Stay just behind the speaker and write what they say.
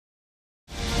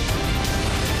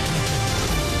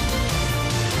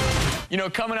You know,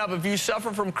 coming up, if you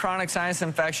suffer from chronic sinus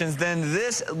infections, then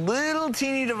this little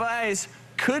teeny device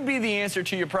could be the answer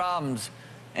to your problems.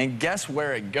 And guess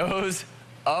where it goes?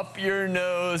 Up your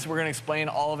nose. We're going to explain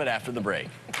all of it after the break.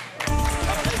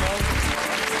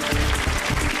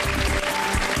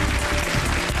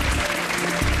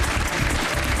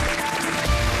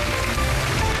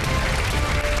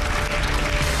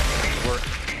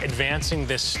 Advancing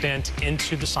this stent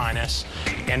into the sinus,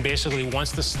 and basically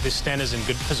once the stent is in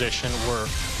good position, we're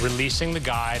releasing the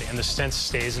guide and the stent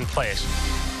stays in place.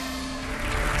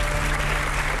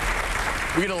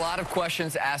 We get a lot of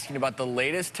questions asking about the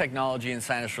latest technology in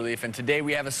sinus relief, and today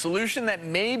we have a solution that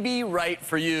may be right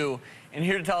for you. And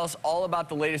here to tell us all about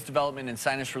the latest development in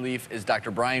sinus relief is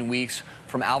Dr. Brian Weeks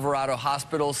from Alvarado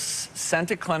Hospital's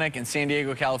Senta Clinic in San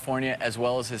Diego, California, as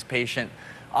well as his patient,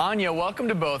 Anya. Welcome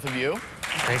to both of you.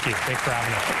 Thank you. Thanks for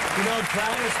having us. You know,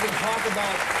 Travis, we talk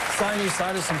about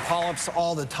sinusitis and polyps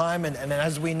all the time, and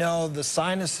as we know, the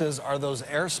sinuses are those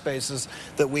air spaces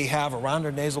that we have around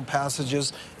our nasal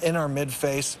passages, in our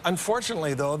midface.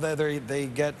 Unfortunately, though, they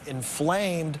get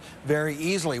inflamed very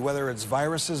easily, whether it's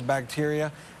viruses,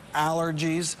 bacteria,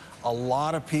 allergies. A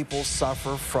lot of people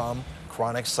suffer from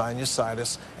chronic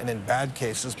sinusitis, and in bad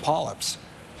cases, polyps.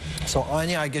 So,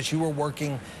 Anya, I guess you were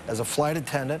working as a flight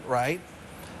attendant, right?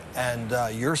 And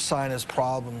your sinus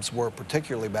problems were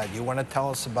particularly bad. You want to tell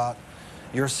us about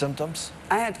your symptoms?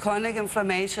 I had chronic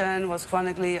inflammation, was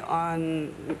chronically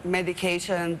on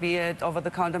medication, be it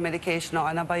over-the-counter medication or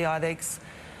antibiotics,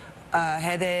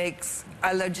 headaches,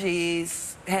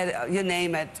 allergies, you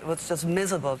name it. It was just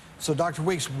miserable. So, Dr.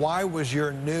 Weeks, why was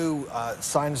your new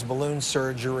sinus balloon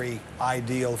surgery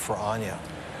ideal for Anya?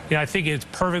 Yeah, I think it's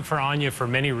perfect for Anya for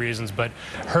many reasons, but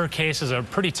her case is a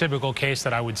pretty typical case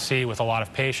that I would see with a lot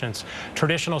of patients.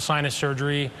 Traditional sinus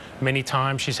surgery, many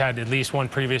times she's had at least one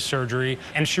previous surgery,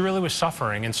 and she really was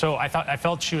suffering. And so I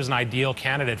felt she was an ideal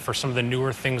candidate for some of the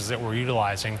newer things that we're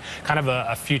utilizing, kind of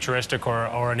a futuristic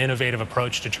or an innovative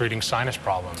approach to treating sinus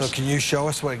problems. So can you show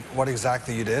us what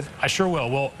exactly you did? I sure will.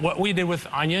 Well, what we did with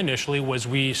Anya initially was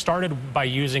we started by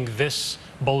using this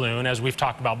balloon, as we've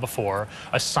talked about before,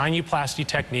 a sinuplasty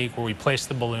technique where we place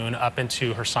the balloon up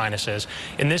into her sinuses.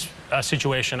 In this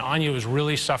situation, Anya was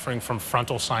really suffering from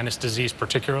frontal sinus disease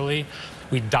particularly.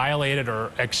 We dilated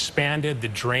or expanded the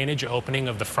drainage opening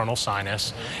of the frontal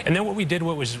sinus. And then what we did,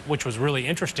 which was really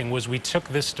interesting, was we took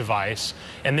this device,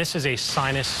 and this is a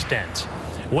sinus stent.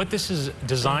 What this is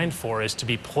designed for is to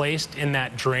be placed in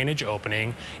that drainage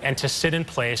opening and to sit in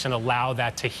place and allow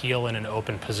that to heal in an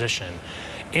open position.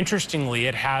 Interestingly,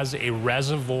 it has a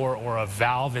reservoir or a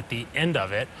valve at the end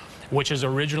of it, which is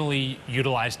originally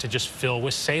utilized to just fill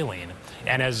with saline.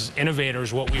 And as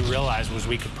innovators, what we realized was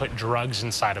we could put drugs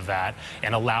inside of that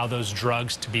and allow those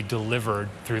drugs to be delivered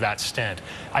through that stent.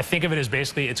 I think of it as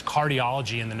basically it's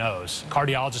cardiology in the nose.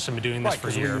 Cardiologists have been doing this for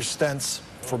years. We use stents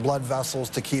for blood vessels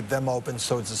to keep them open,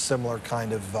 so it's a similar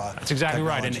kind of That's exactly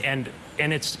technology. Right.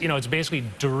 And it's, you know, it's basically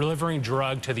delivering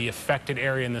drug to the affected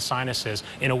area in the sinuses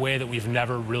in a way that we've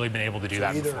never really been able to do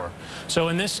that before. So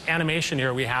in this animation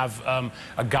here, we have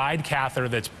a guide catheter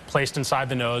that's placed inside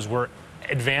the nose. We're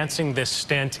advancing this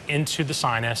stent into the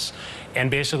sinus,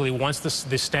 and basically once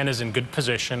the stent is in good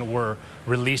position, we're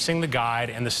releasing the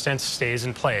guide and the stent stays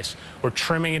in place. We're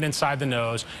trimming it inside the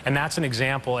nose, and that's an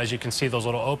example, as you can see those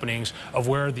little openings, of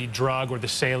where the drug or the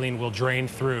saline will drain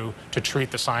through to treat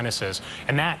the sinuses.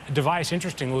 And that device,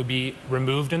 interestingly, would be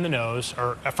removed in the nose,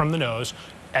 or from the nose,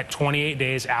 at 28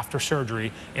 days after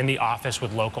surgery in the office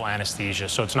with local anesthesia.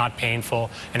 So it's not painful,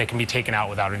 and it can be taken out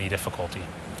without any difficulty.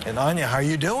 And Anya, how are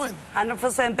you doing?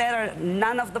 100% better.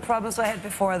 None of the problems I had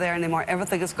before are there anymore.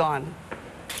 Everything is gone.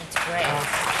 That's great.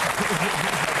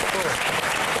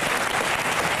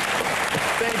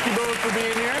 Thank you both for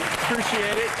being here.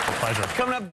 Appreciate it. Pleasure.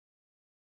 Coming up.